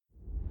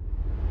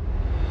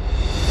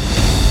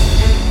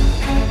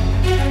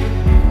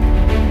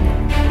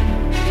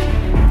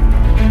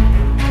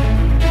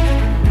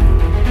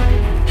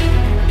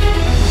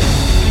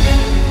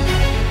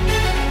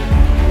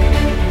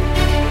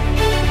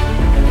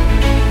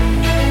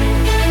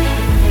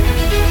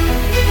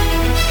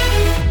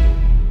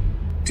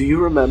Do you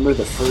remember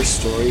the first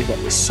story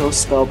that was so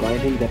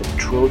spellbinding that it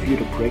drove you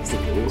to break the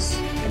rules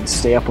and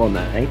stay up all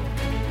night?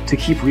 To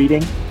keep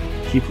reading,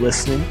 keep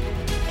listening,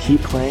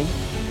 keep playing?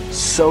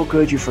 So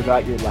good you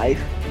forgot your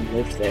life and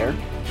lived there?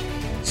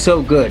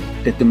 So good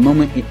that the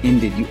moment it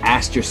ended, you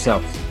asked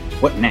yourself,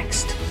 what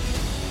next?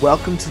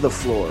 Welcome to the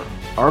FLORE.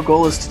 Our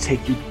goal is to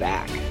take you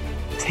back,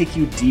 take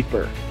you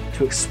deeper,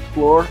 to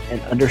explore and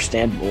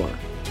understand more,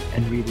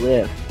 and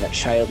relive that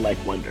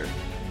childlike wonder.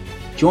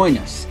 Join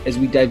us as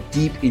we dive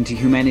deep into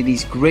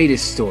humanity's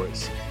greatest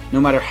stories, no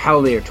matter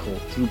how they are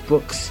told, through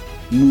books,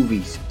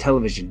 movies,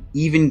 television,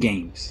 even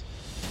games.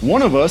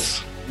 One of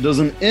us does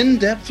an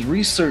in-depth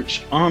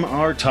research on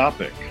our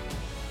topic.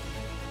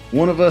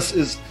 One of us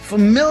is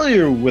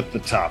familiar with the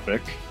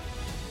topic.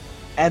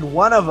 And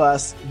one of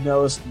us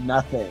knows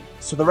nothing.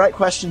 So the right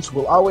questions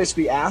will always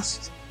be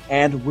asked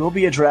and will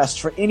be addressed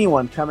for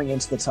anyone coming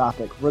into the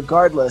topic,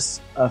 regardless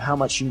of how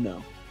much you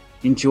know.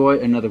 Enjoy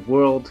another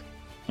world,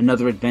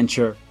 another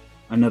adventure,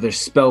 another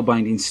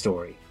spellbinding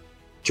story.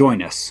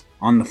 Join us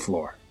on the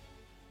FLORE.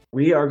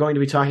 We are going to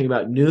be talking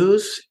about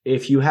news.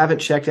 If you haven't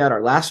checked out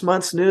our last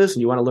month's news and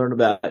you want to learn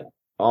about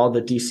all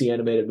the DC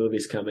animated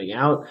movies coming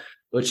out,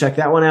 go check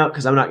that one out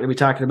because I'm not going to be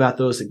talking about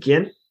those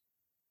again.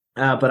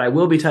 But I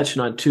will be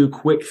touching on two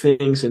quick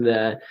things in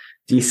the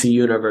DC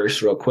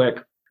universe real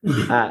quick.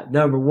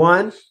 Number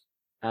one,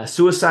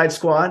 Suicide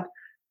Squad,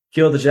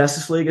 Kill the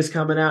Justice League is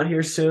coming out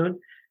here soon.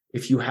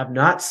 If you have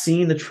not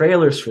seen the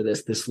trailers for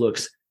this, this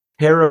looks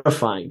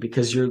terrifying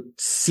because you're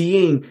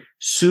seeing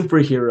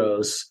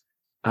superheroes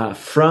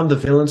from the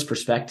villain's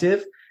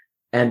perspective,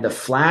 and the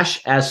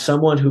Flash as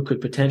someone who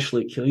could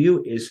potentially kill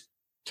you is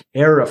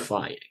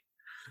terrifying.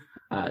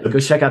 Go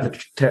check out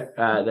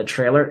the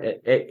trailer.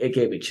 It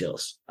gave me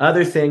chills.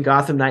 Other thing,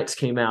 Gotham Knights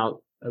came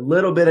out a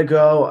little bit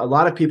ago. A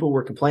lot of people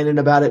were complaining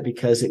about it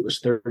because it was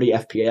 30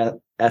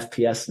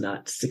 FPS,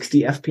 not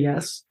 60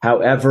 FPS.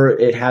 However,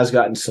 it has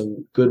gotten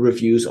some good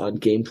reviews on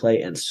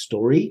gameplay and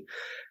story,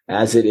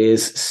 as it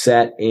is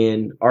set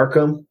in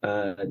Arkham.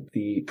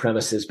 The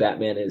premise is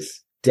Batman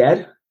is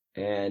dead.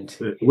 And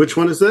which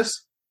one is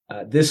this?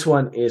 This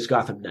one is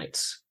Gotham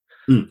Knights.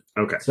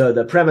 Okay. So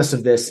the premise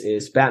of this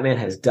is Batman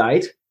has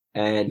died,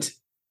 and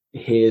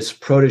his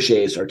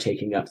proteges are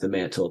taking up the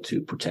mantle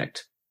to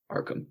protect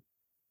Arkham.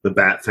 The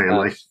Bat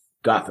family.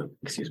 Gotham,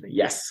 excuse me.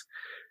 Yes.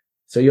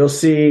 So you'll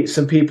see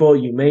some people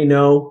you may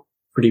know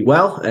pretty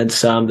well and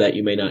some that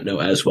you may not know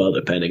as well,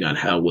 depending on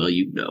how well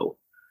you know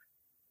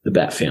the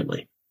Bat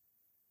family.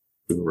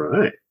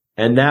 Right.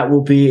 And that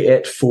will be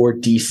it for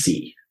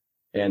DC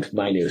and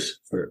my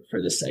news for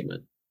this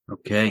segment.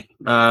 Okay.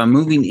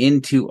 Moving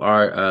into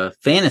our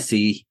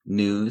fantasy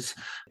news,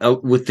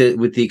 with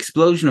the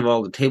explosion of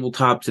all the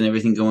tabletops and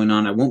everything going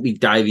on, I won't be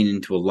diving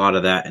into a lot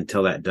of that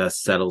until that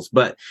dust settles.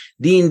 But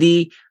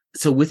D&D,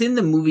 so within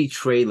the movie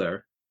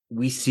trailer,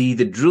 we see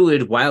the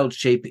druid wild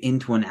shape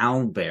into an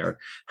owlbear.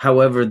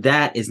 However,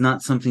 that is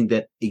not something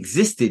that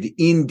existed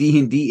in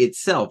D&D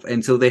itself,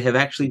 and so they have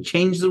actually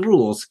changed the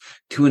rules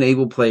to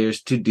enable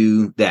players to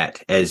do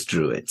that as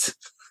druids.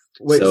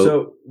 Wait,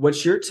 so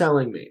what you're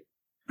telling me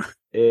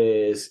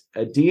is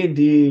a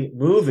D&D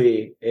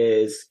movie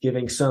is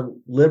giving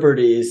some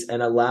liberties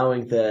and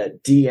allowing the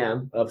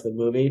DM of the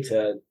movie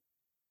to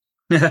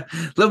a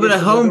little bit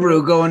of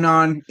homebrew going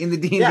on in the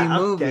D&D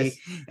movie. Okay.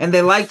 And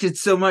they liked it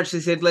so much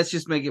they said, let's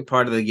just make it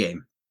part of the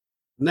game.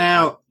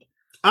 Now,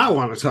 I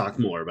want to talk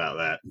more about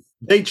that.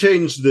 They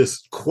changed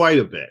this quite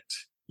a bit.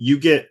 You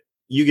get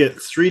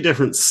 3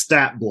 different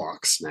stat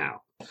blocks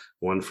now.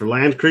 One for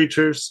land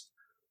creatures,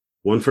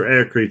 one for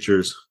air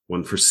creatures,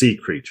 one for sea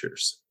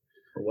creatures.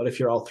 What if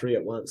you're all 3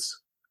 at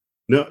once?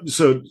 No,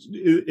 so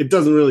it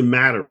doesn't really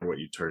matter what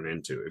you turn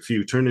into. If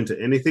you turn into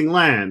anything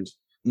land,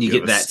 you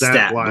get that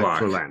stat block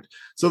for land.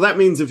 So that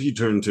means if you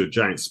turn into a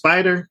giant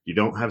spider, you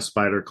don't have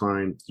spider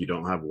climb, you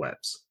don't have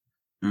webs.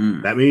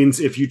 That means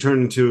if you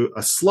turn into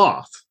a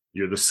sloth,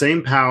 you're the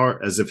same power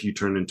as if you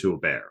turn into a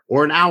bear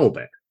or an owl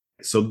bear.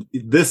 So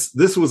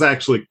this was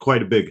actually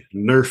quite a big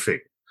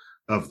nerfing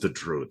of the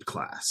druid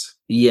class.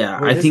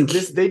 Yeah, Wait, I think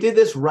they did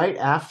this right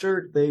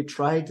after they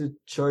tried to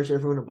charge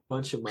everyone a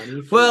bunch of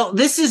money. Well,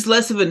 this is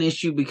less of an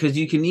issue because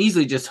you can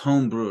easily just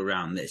homebrew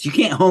around this. You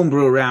can't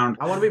homebrew around.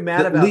 I want to be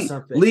mad about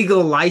something.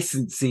 Legal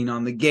licensing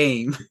on the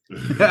game.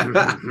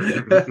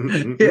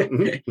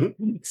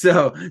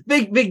 So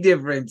big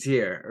difference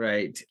here,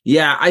 right?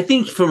 Yeah, I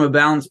think from a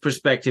balance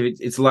perspective,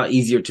 it's a lot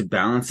easier to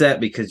balance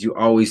that because you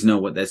always know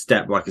what that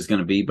stat block is going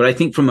to be. But I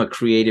think from a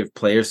creative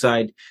player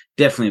side,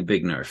 definitely a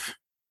big nerf.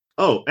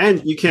 Oh,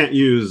 and you can't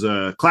use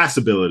class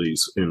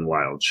abilities in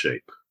wild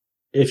shape.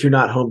 If you're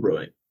not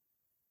homebrewing.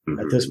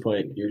 At this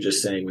point, you're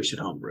just saying we should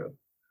homebrew.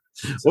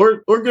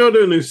 Or go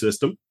to a new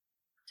system.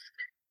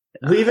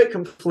 Leave it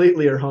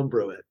completely or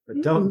homebrew it,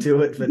 but don't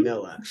do it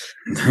vanilla.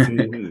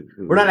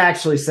 We're not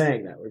actually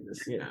saying that. We're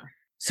just,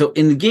 So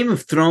in the Game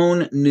of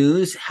Thrones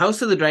news,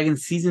 House of the Dragon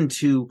Season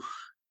 2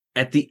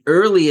 at the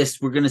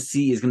earliest we're going to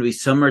see is going to be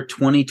summer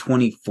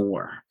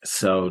 2024.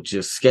 So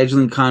just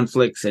scheduling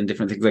conflicts and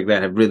different things like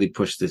that have really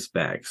pushed this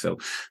back. So a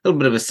little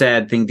bit of a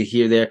sad thing to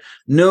hear there.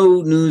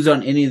 No news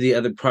on any of the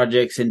other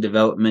projects in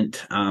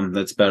development.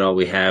 That's about all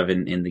we have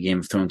in the Game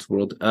of Thrones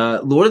world.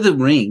 Lord of the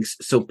Rings.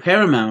 So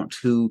Paramount,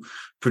 who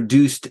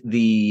produced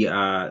the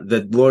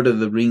Lord of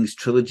the Rings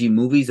trilogy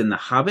movies and The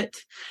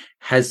Hobbit,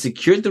 has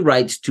secured the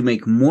rights to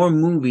make more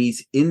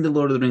movies in the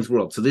Lord of the Rings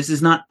world. So this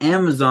is not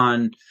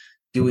Amazon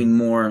doing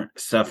more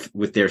stuff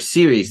with their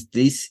series.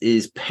 This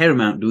is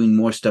Paramount doing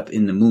more stuff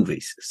in the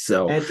movies.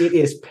 So, and it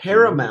is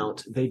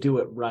Paramount. They do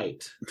it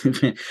right.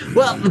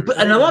 Well,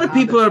 and a lot of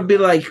people are be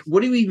like,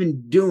 "What are you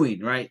even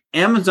doing?" Right?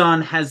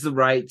 Amazon has the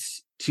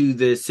rights to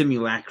the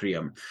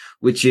Simulacrum,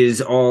 which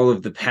is all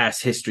of the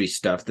past history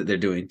stuff that they're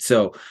doing.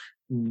 So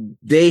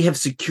they have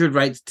secured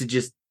rights to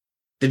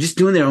they're just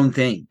doing their own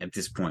thing at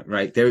this point,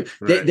 right? There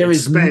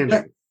is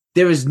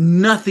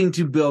nothing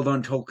to build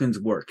on Tolkien's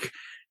work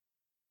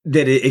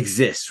that it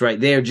exists, right?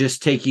 They are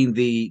just taking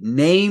the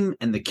name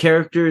and the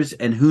characters,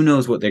 and who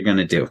knows what they're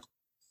going to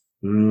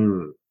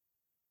do.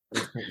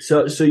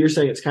 So you're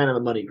saying it's kind of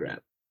a money grab?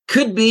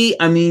 Could be.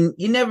 I mean,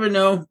 you never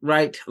know,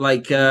 right?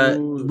 Like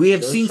we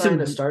have seen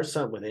to start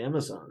something with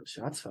Amazon.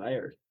 Shots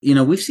fired.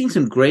 We've seen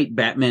some great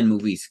Batman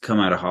movies come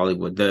out of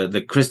Hollywood.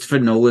 The Christopher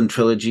Nolan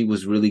trilogy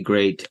was really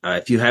great.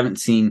 If you haven't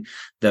seen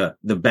the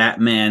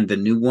Batman, the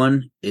new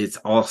one, it's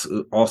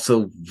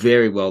also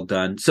very well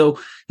done. So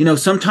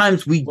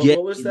sometimes we get.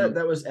 What was that?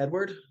 That was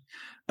Edward.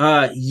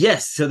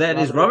 Yes. So that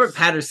is Robert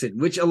Pattinson,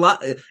 which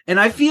and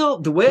I feel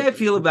the way I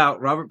feel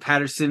about Robert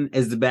Pattinson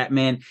as the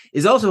Batman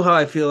is also how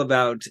I feel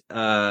about,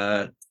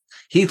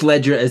 Heath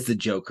Ledger as the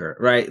Joker,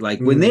 right?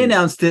 Like when they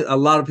announced it, a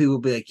lot of people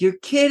would be like, "You're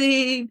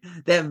kidding,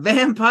 that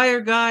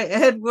vampire guy,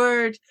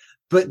 Edward."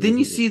 But then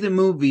you see the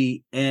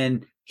movie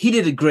and he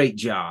did a great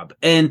job.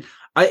 And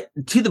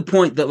to the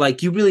point that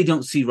like, you really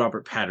don't see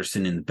Robert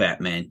Pattinson in the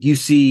Batman. You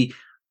see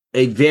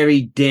a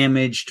very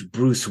damaged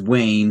Bruce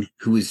Wayne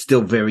who is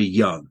still very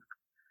young.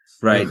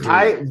 Right.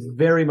 I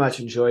very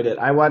much enjoyed it.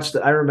 I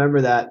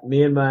remember that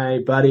me and my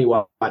buddy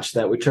watched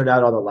that. We turned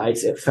out all the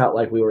lights. It felt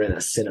like we were in a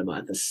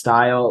cinema. The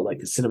style, like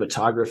the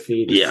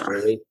cinematography.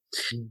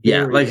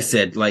 Yeah. Like I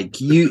said,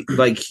 you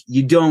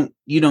don't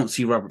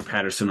see Robert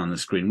Pattinson on the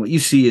screen. What you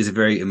see is a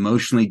very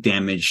emotionally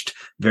damaged,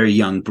 very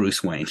young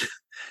Bruce Wayne.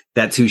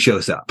 That's who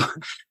shows up.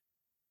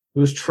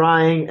 Who's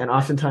trying and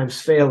oftentimes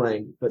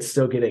failing, but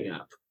still getting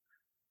up.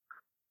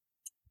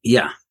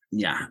 Yeah.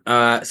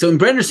 Yeah. So in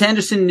Brandon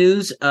Sanderson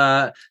news,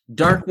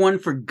 Dark One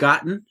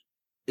Forgotten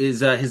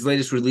is his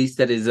latest release.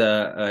 That is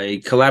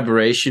a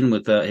collaboration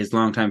with his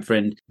longtime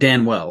friend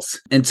Dan Wells.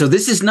 And so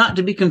this is not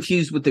to be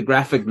confused with the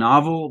graphic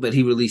novel that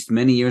he released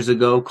many years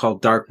ago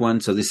called Dark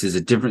One. So this is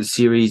a different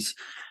series,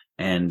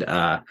 and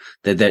that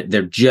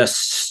they're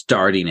just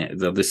starting it.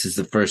 Though this is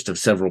the first of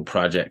several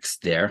projects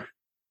there.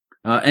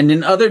 And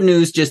in other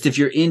news, just if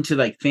you're into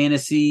like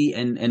fantasy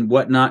and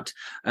whatnot,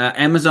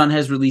 Amazon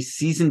has released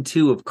season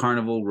 2 of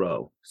Carnival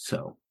Row.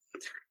 So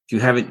if you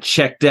haven't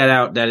checked that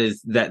out,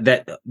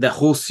 that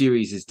whole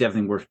series is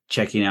definitely worth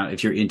checking out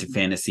if you're into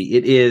fantasy.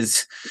 It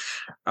is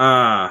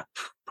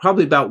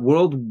probably about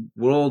World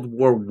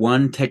War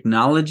I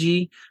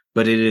technology,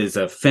 but it is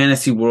a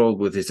fantasy world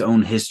with its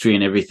own history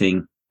and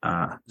everything.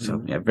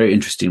 So yeah, very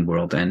interesting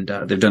world, and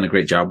they've done a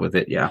great job with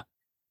it. Yeah.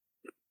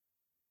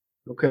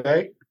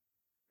 Okay.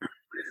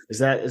 Is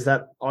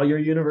that all your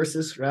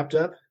universes wrapped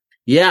up?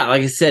 Yeah,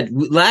 like I said,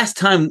 last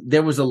time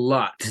there was a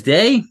lot.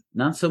 Today,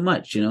 not so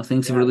much.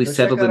 Things have really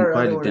settled and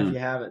quieted down. If you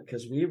haven't,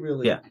 because we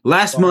really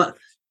last month.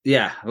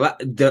 Yeah,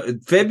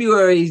 the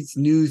February's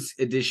news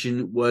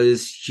edition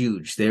was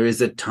huge. There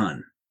is a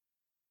ton.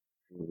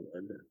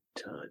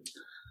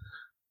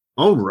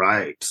 All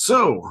right.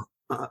 So,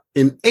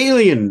 in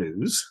alien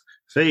news,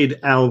 Fade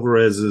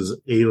Alvarez's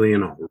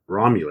alien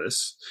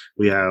Romulus,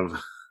 we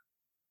have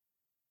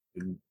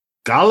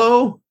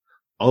Galo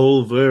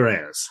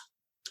Alvarez.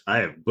 I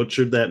have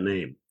butchered that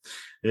name.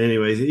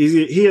 Anyways,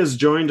 he has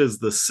joined as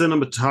the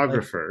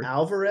cinematographer. Like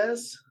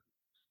Alvarez?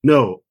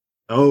 No.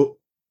 Olivares.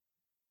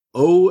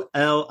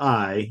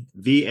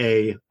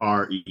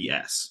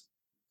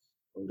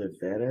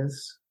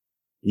 Olivares?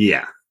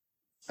 Yeah.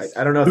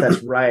 I don't know if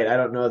that's right. I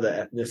don't know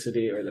the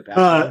ethnicity or the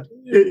background.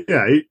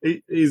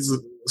 He's a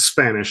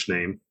Spanish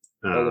name.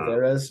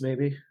 Olivares,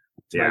 maybe?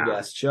 Yeah. My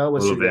guess. Joe,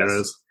 what's your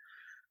guess?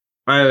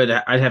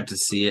 I'd have to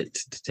see it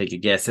to take a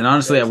guess, and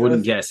honestly, I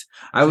wouldn't guess.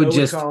 I would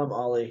just call him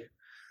Ollie.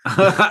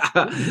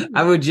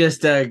 I would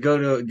just go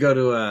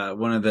to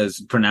one of those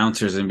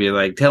pronouncers and be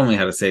like, "Tell me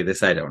how to say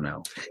this. I don't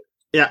know."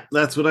 Yeah,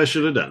 that's what I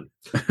should have done.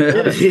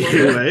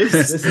 Anyways,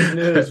 this is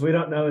news. We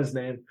don't know his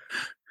name.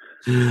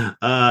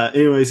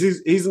 Anyways,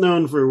 he's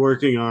known for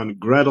working on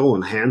Gretel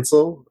and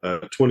Hansel, a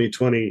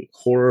 2020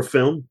 horror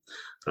film,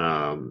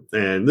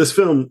 and this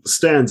film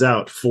stands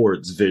out for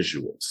its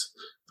visuals.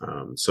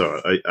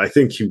 So I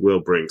think he will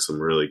bring some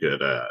really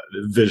good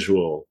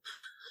visual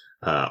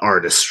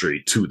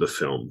artistry to the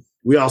film.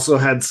 We also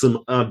had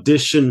some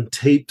audition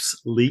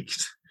tapes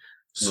leaked.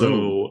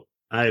 So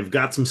I've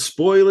got some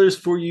spoilers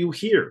for you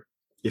here.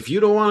 If you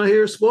don't want to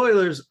hear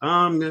spoilers,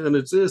 I'm going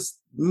to just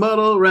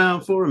muddle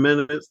around for a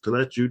minute to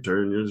let you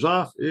turn yours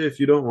off if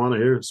you don't want to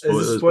hear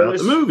spoilers about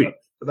the movie.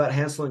 About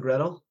Hansel and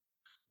Gretel?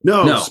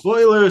 No,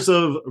 spoilers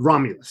of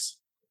Romulus.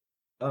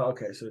 Oh,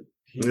 okay. So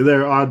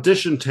there are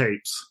audition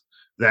tapes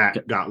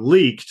that got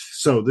leaked,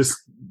 so this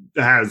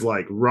has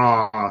like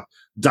raw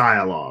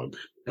dialogue.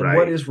 And right?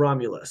 What is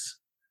Romulus?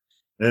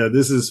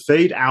 This is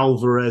Fade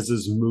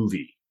Alvarez's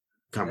movie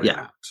coming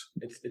out.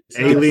 It's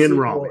Alien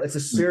Romulus. It's a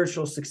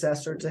spiritual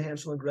successor to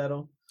Hansel and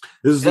Gretel.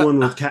 This is the one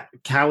with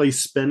Callie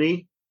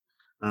Spinney.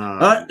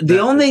 The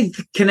only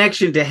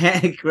connection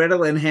to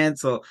Gretel and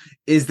Hansel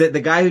is that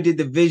the guy who did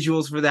the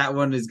visuals for that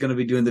one is going to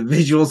be doing the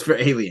visuals for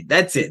Alien.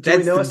 That's it. Do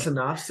we know a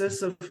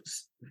synopsis of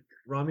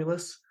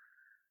Romulus?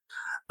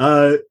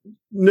 No,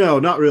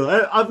 not really.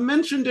 I've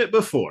mentioned it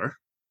before,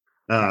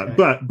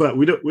 okay. but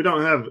we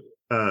don't have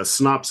a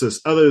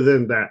synopsis other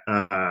than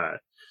that.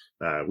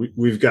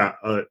 We've got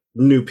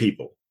new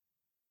people.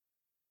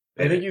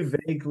 I think you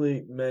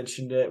vaguely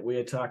mentioned it. We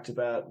had talked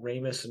about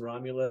Remus and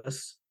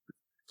Romulus.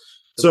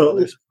 So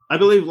brothers. I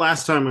believe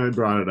last time I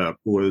brought it up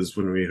was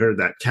when we heard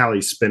that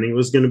Callie Spinney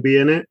was going to be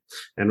in it,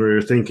 and we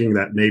were thinking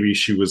that maybe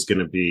she was going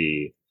to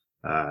be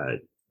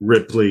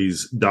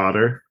Ripley's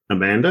daughter,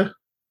 Amanda.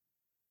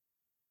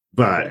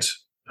 But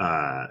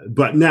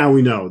now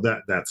we know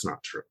that that's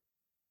not true.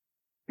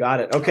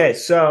 Got it. Okay,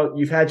 so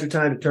you've had your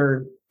time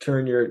to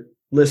turn your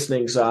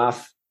listenings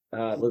off.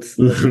 Let's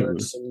learn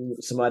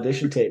some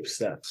audition tape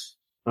stuff.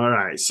 All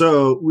right,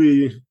 so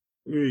we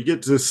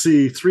get to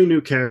see 3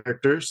 new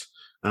characters.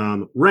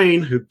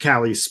 Rain, who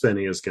Callie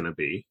Spinney is going to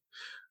be,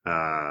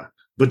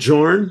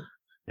 Bjorn,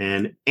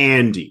 and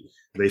Andy.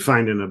 They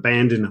find an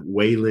abandoned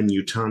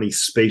Weyland-Yutani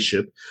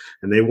spaceship,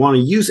 and they want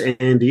to use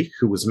Andy,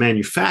 who was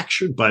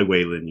manufactured by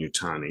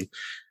Weyland-Yutani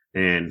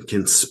and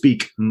can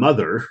speak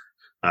Mother,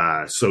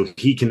 so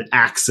he can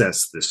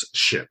access this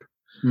ship.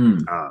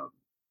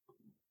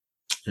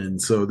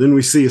 And so then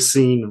we see a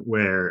scene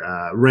where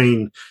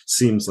Rain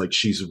seems like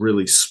she's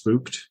really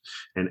spooked,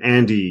 and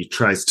Andy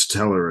tries to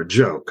tell her a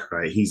joke,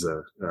 right? He's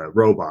a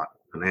robot,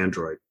 an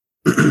android.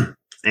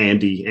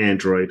 Andy,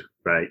 android,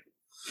 right?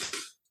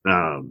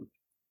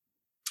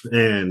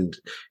 And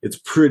it's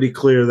pretty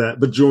clear that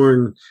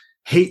Bjorn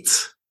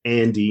hates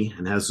Andy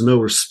and has no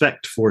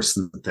respect for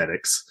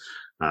synthetics.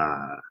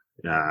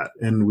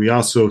 And we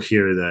also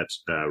hear that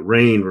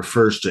Rain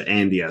refers to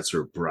Andy as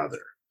her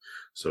brother.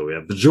 So we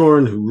have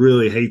Bjorn, who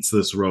really hates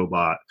this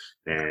robot,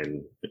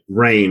 and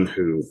Rain,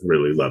 who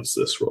really loves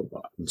this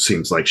robot. It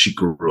seems like she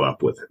grew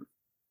up with him.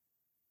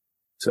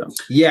 So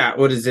yeah,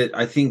 what is it?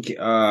 I think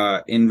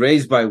in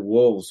Raised by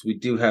Wolves, we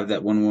do have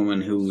that one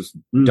woman whose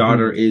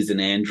daughter is an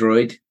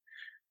android.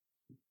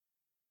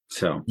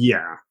 So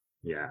yeah,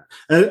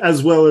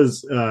 as well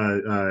as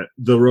the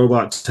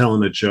robot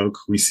telling a joke.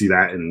 We see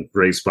that in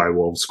Raised by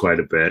Wolves quite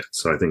a bit.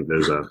 So I think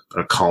there's a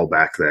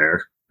callback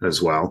there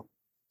as well.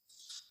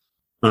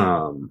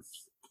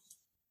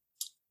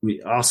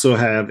 We also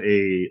have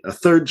a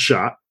third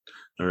shot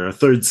or a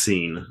third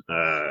scene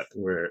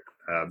where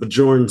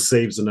Bjorn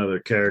saves another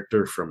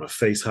character from a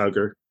face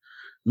hugger.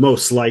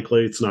 Most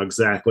likely, it's not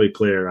exactly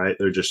clear, right?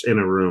 They're just in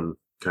a room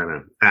kind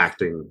of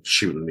acting,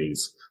 shooting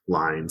these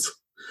lines.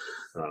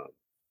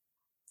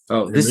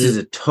 This is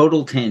a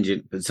total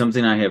tangent, but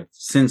something I have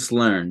since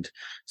learned.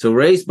 So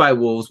Raised by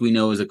Wolves, we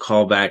know, is a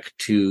callback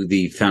to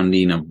the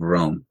founding of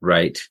Rome,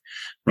 right?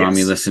 Yes.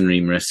 Romulus and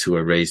Remus, who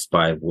are raised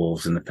by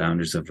wolves and the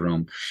founders of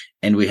Rome.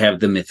 And we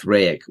have the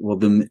Mithraic. Well,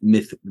 the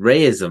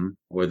Mithraism,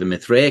 or the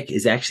Mithraic,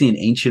 is actually an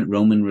ancient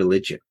Roman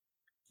religion.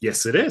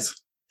 Yes, it is.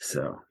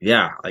 So,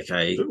 yeah,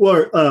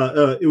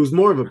 it was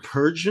more of a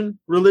Persian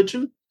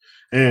religion.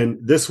 And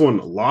this one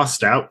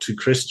lost out to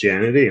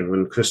Christianity. And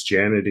when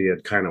Christianity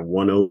had kind of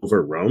won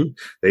over Rome,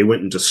 they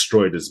went and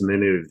destroyed as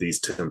many of these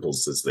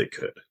temples as they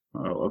could.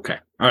 Oh, okay.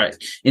 All right.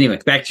 Anyway,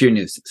 back to your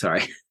news.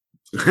 Sorry.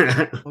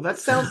 Well, that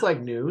sounds like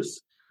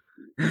news.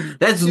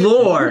 That's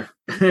lore,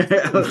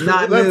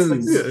 not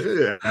news.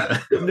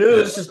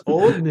 News, just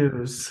old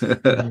news.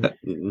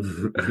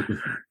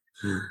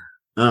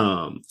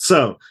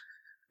 So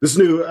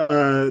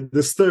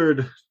this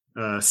third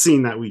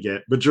scene that we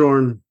get,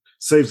 Bjorn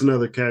saves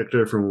another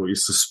character from what we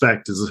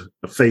suspect is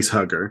a face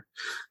hugger,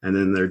 and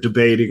then they're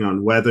debating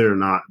on whether or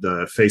not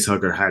the face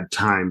hugger had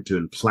time to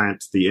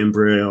implant the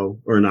embryo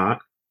or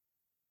not.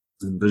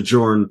 And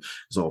Bjorn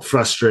is all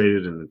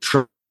frustrated and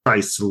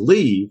tries to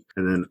leave,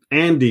 and then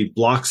Andy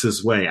blocks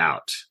his way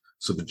out.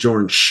 So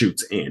Bjorn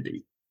shoots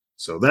Andy.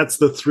 So that's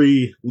the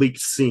 3 leaked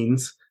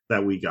scenes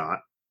that we got.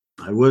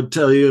 I would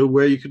tell you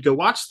where you could go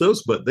watch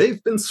those, but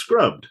they've been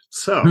scrubbed.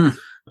 So,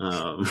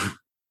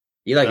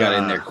 Eli got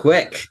in there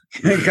quick.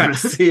 Got to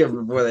see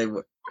them before they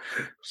were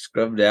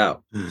scrubbed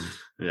out.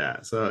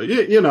 Yeah, so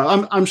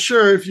I'm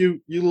sure if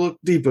you look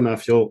deep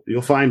enough, you'll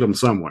find them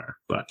somewhere.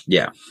 But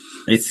yeah,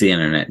 it's the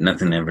internet.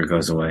 Nothing ever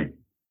goes away.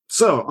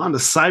 So on to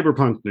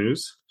Cyberpunk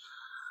news.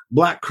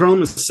 Black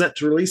Chrome is set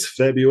to release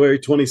February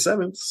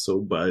 27th. So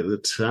by the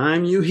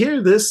time you hear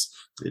this,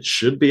 it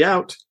should be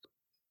out.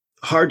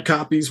 Hard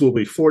copies will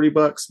be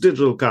 $40.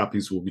 Digital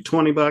copies will be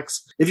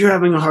 $20. If you're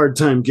having a hard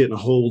time getting a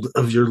hold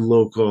of your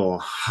local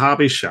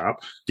hobby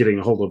shop, getting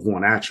a hold of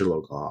one at your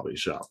local hobby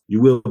shop,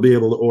 you will be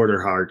able to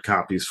order hard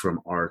copies from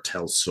R.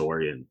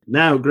 Telsorian.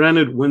 Now,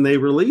 granted, when they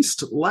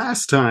released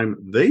last time,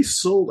 they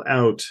sold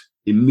out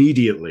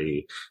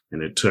immediately,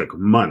 and it took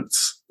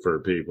months for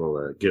people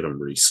to get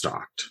them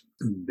restocked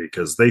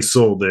because they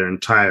sold their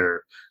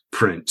entire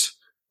print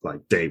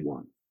like day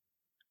one.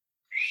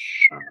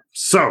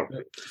 So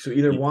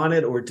either want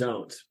it or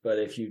don't. But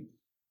if you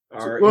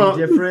are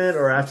indifferent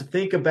or have to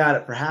think about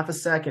it for half a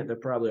second, they're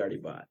probably already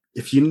bought.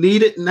 If you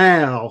need it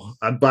now,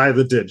 I'd buy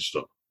the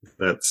digital.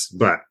 But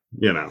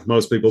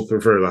most people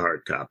prefer the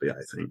hard copy,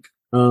 I think.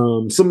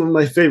 Some of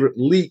my favorite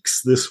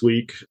leaks this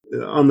week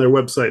on their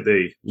website,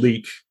 they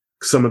leak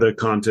some of their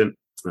content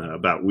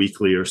about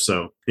weekly or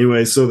so.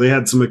 Anyway, so they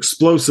had some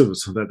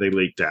explosives that they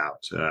leaked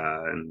out.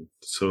 And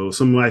so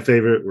some of my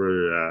favorite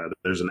were,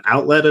 there's an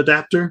outlet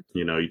adapter.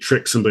 You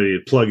trick somebody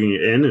plugging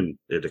it in and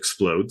it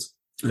explodes.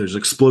 There's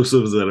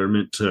explosives that are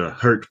meant to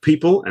hurt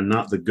people and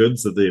not the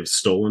goods that they have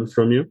stolen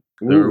from you.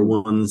 Ooh. There are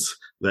ones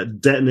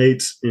that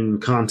detonate in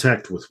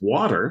contact with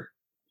water.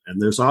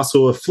 And there's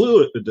also a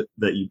fluid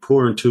that you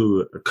pour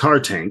into a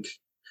car tank,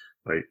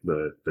 like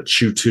the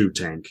Chew-2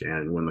 tank.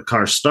 And when the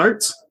car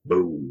starts,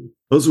 boom.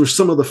 Those were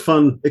some of the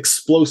fun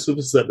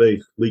explosives that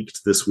they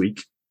leaked this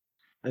week.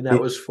 And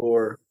that was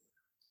for?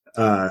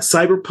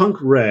 Cyberpunk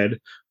Red,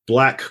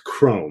 Black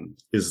Chrome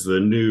is the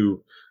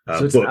new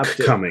book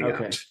coming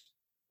out.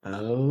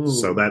 Oh.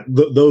 So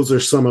those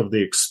are some of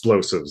the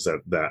explosives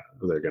that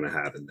they're going to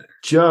have in there.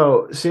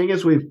 Joe, seeing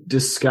as we've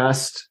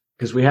discussed,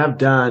 because we have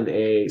done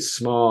a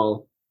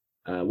small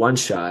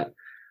one-shot,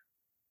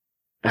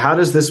 how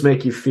does this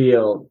make you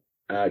feel?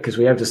 Because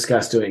we have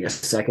discussed doing a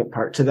second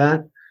part to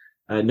that,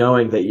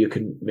 knowing that you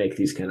can make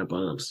these kind of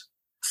bombs.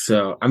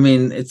 So, I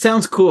mean, it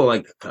sounds cool.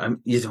 Like,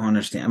 you don't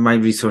understand. My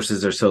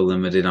resources are so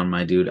limited on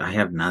my dude. I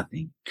have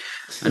nothing.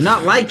 I'm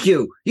not like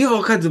you. You have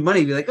all kinds of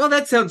money. Be like, oh,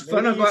 that sounds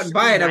fun. I'll go out and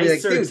buy it. I'll be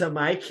like, dude. To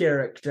my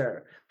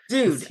character.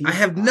 Dude, I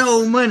have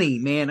no money,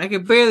 man. I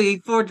can barely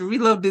afford to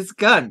reload this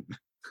gun.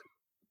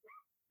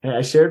 Hey,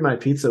 I shared my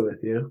pizza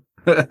with you.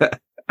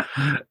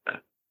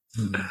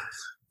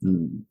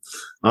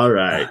 All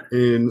right.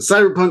 In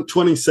Cyberpunk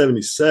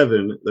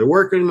 2077, they're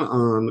working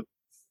on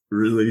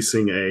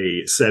releasing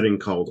a setting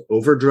called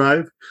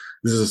Overdrive.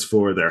 This is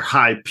for their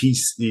high-end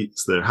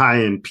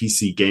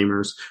PC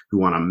gamers who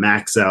want to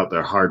max out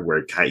their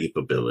hardware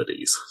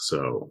capabilities.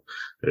 So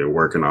they're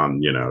working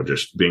on,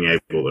 just being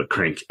able to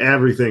crank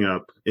everything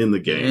up in the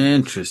game.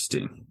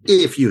 Interesting.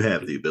 If you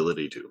have the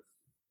ability to.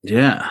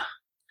 Yeah.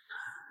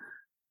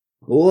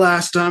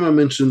 Last time I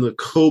mentioned the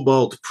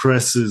Cobalt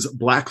Press's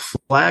Black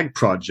Flag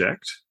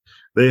project.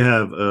 They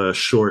have a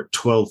short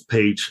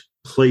 12-page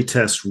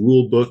playtest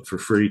rulebook for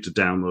free to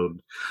download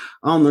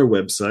on their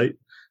website.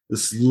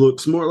 This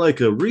looks more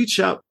like a reach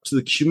out to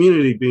the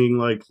community being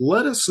like,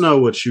 let us know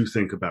what you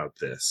think about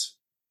this.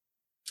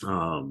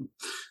 And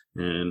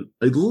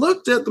I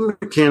looked at the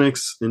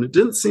mechanics and it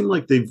didn't seem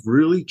like they've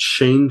really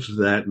changed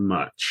that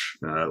much.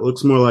 It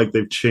looks more like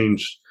they've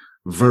changed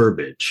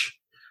verbiage.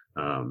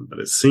 But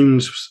it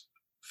seems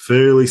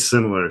fairly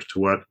similar to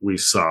what we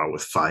saw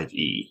with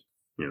 5E.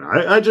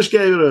 I just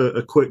gave it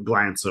a quick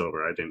glance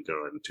over. I didn't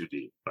go in too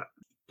deep, but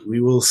we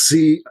will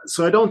see.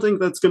 So I don't think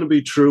that's going to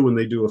be true when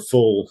they do a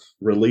full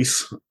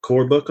release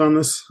core book on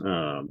this.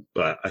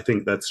 But I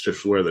think that's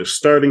just where their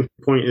starting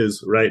point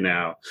is right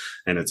now.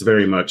 And it's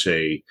very much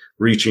a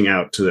reaching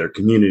out to their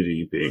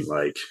community being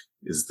like,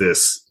 is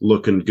this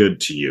looking good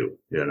to you?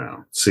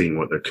 Seeing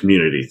what their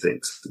community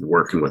thinks and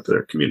working with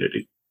their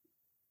community.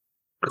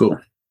 Cool.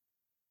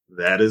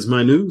 That is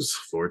my news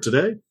for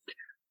today.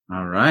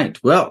 All right.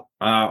 Well,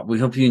 we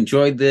hope you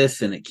enjoyed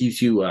this and it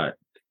keeps you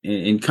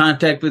in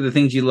contact with the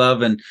things you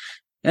love and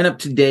up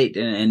to date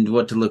and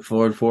what to look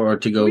forward for or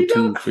to go we to.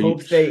 Don't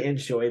hope they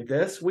enjoyed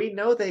this. We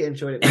know they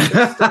enjoyed it. If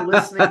they're still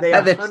listening, they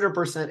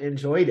 100%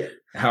 enjoyed it.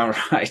 All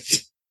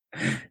right.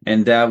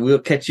 And we'll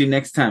catch you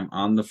next time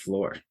on the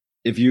floor.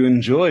 If you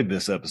enjoyed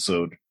this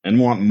episode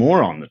and want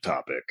more on the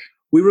topic,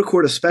 we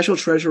record a special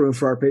treasure room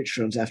for our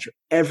patrons after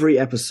every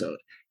episode.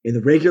 In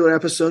the regular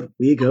episode,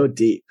 we go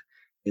deep.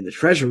 In the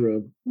treasure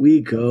room, we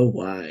go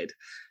wide.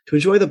 To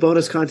enjoy the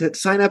bonus content,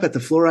 sign up at the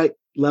fluorite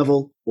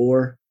level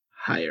or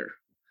higher.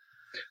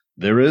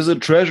 There is a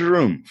treasure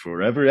room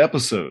for every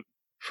episode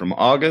from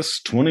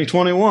August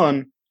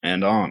 2021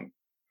 and on.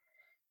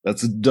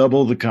 That's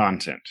double the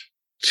content.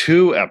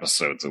 2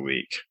 episodes a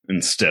week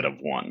instead of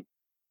 1.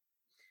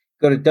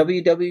 Go to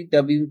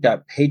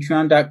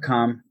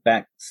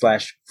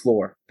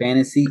www.patreon.com/FLORE,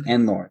 fantasy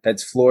and lore.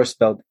 That's FLORE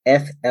spelled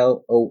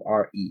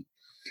FLORE.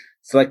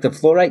 Select the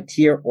fluorite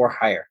tier or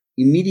higher.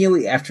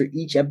 Immediately after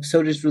each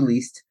episode is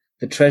released,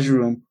 the Treasure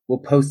Room will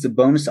post the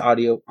bonus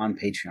audio on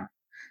Patreon.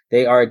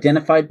 They are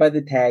identified by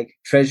the tag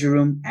Treasure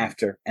Room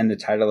After and the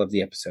title of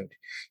the episode.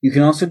 You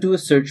can also do a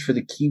search for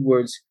the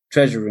keywords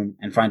Treasure Room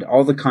and find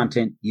all the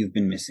content you've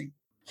been missing.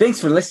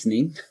 Thanks for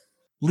listening.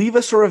 Leave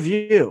us a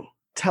review.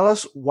 Tell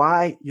us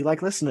why you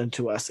like listening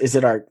to us. Is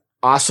it our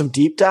awesome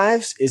deep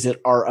dives? Is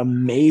it our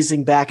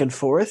amazing back and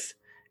forth?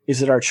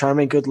 Is it our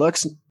charming good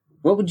looks?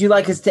 What would you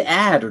like us to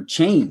add or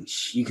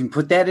change? You can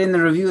put that in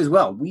the review as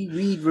well. We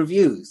read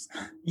reviews.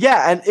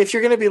 Yeah, and if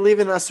you're going to be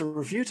leaving us a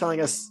review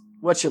telling us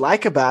what you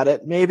like about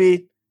it,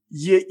 maybe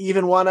you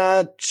even want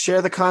to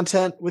share the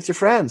content with your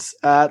friends.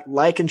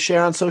 Like and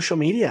share on social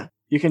media.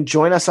 You can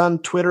join us on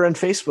Twitter and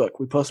Facebook.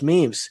 We post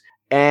memes.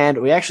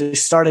 And we actually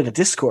started a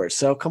Discord,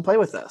 so come play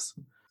with us.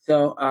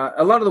 So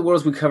a lot of the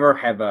worlds we cover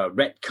have a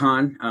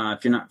retcon.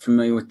 If you're not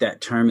familiar with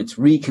that term, it's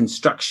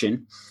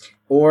reconstruction.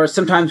 Or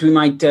sometimes we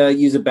might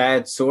use a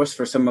bad source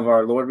for some of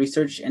our lore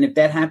research. And if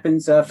that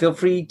happens, feel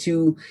free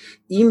to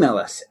email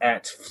us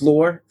at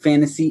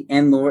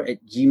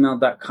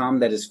florefantasyandlore@gmail.com.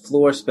 That is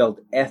Flore spelled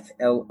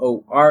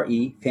FLORE,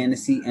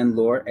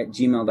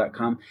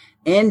 fantasyandlore@gmail.com.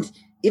 And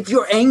if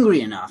you're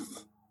angry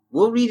enough,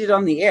 we'll read it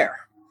on the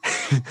air.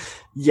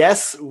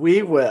 Yes,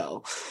 we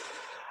will.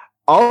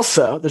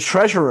 Also, the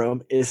treasure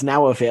room is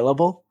now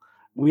available.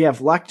 We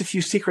have locked a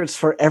few secrets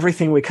for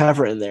everything we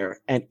cover in there.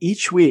 And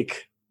each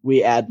week,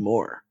 we add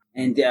more.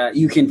 And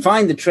you can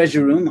find the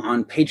treasure room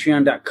on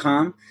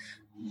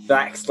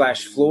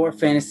patreon.com/Flore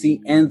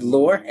Fantasy and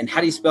Lore. And how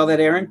do you spell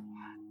that, Aaron?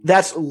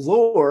 That's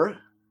lore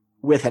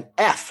with an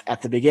F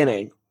at the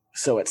beginning.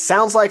 So it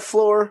sounds like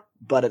floor,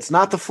 but it's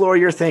not the floor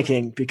you're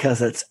thinking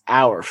because it's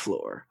our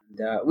floor.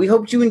 We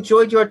hope you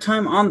enjoyed your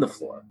time on the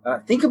floor.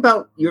 Think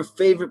about your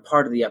favorite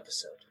part of the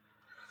episode.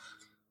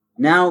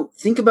 Now,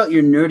 think about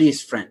your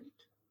nerdiest friend.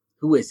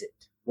 Who is it?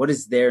 What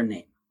is their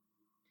name?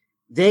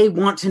 They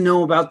want to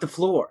know about the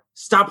floor.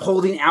 Stop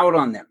holding out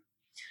on them.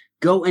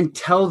 Go and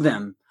tell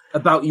them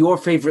about your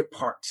favorite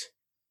part.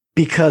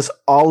 Because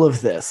all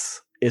of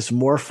this is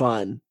more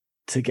fun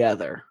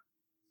together.